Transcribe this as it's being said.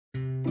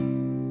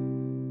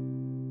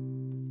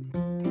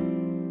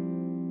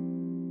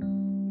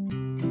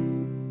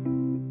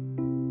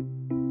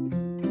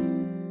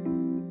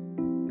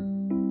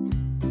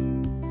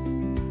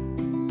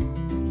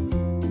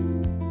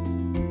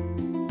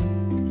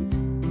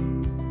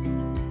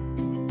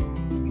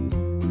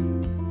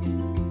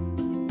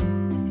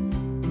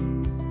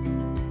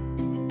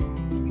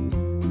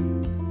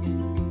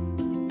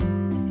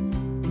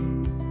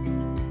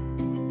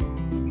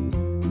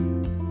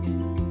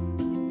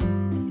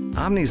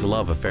Omni's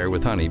love affair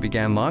with honey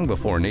began long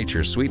before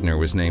Nature's Sweetener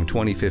was named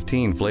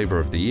 2015 Flavor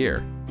of the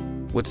Year.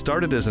 What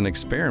started as an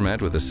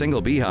experiment with a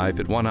single beehive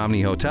at one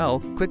Omni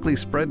hotel quickly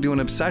spread to an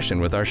obsession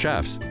with our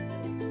chefs.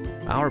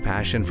 Our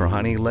passion for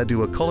honey led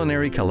to a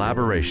culinary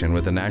collaboration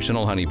with the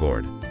National Honey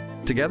Board.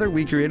 Together,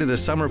 we created a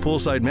summer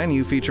poolside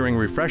menu featuring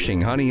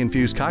refreshing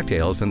honey-infused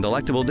cocktails and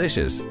delectable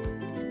dishes.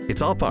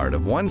 It's all part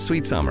of one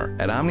sweet summer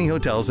at Omni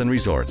Hotels and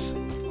Resorts.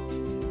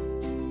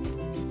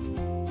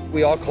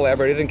 We all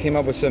collaborated and came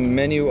up with some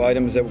menu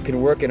items that could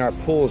work in our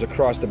pools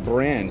across the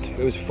brand.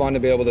 It was fun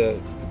to be able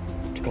to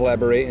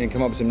collaborate and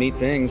come up with some neat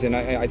things, and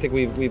I think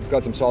we've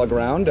got some solid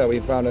ground. We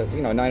found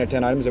 9 or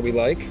 10 items that we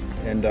like,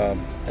 and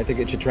I think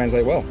it should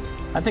translate well.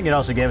 I think it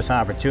also gave us an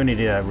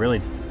opportunity to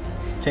really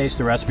taste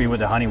the recipe with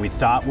the honey we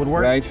thought would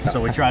work. Right.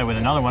 So we tried with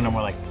another one and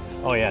we're like,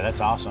 oh yeah,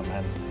 that's awesome.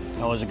 And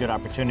that was a good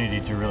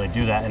opportunity to really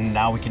do that. And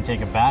now we can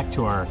take it back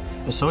to our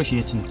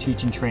associates and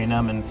teach and train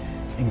them and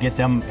get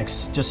them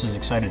just as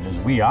excited as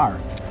we are.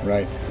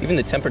 Right. Even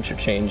the temperature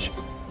change,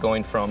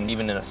 going from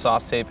even in a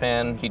sauté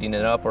pan, heating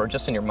it up, or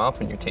just in your mouth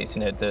when you're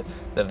tasting it, the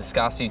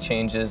viscosity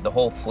changes, the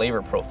whole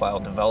flavor profile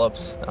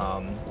develops,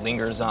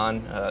 lingers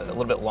on a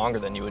little bit longer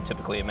than you would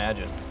typically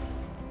imagine.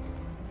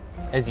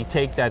 As you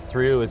take that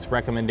through as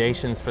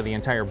recommendations for the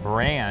entire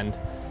brand,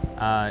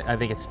 I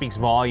think it speaks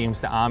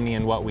volumes to Omni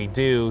and what we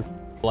do,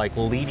 like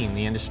leading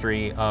the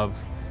industry of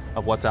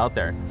what's out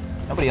there.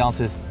 Nobody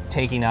else is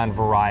taking on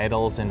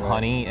varietals and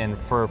honey, and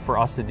for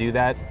us to do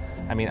that,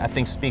 I mean, I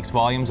think speaks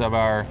volumes of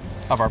our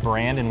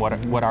brand and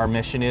what our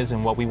mission is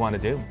and what we want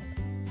to do.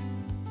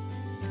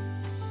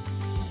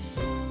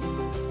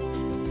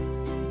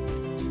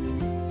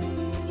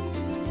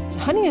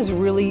 Honey is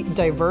really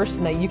diverse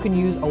in that you can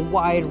use a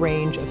wide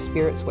range of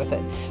spirits with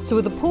it. So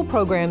with the pool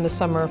program this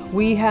summer,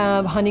 we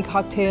have honey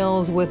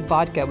cocktails with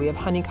vodka, we have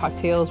honey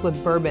cocktails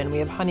with bourbon, we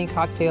have honey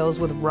cocktails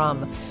with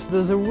rum.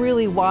 There's a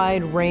really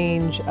wide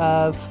range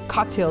of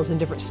cocktails and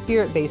different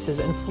spirit bases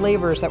and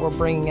flavors that we're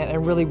bringing in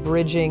and really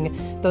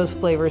bridging those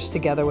flavors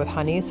together with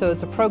honey. So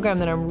it's a program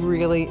that I'm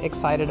really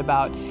excited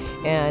about,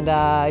 and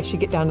I should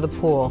get down to the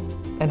pool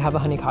and have a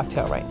honey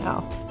cocktail right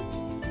now.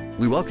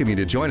 We welcome you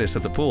to join us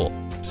at the pool.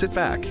 Sit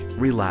back,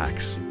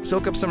 relax,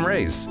 soak up some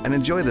rays, and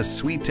enjoy the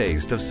sweet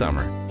taste of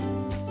summer.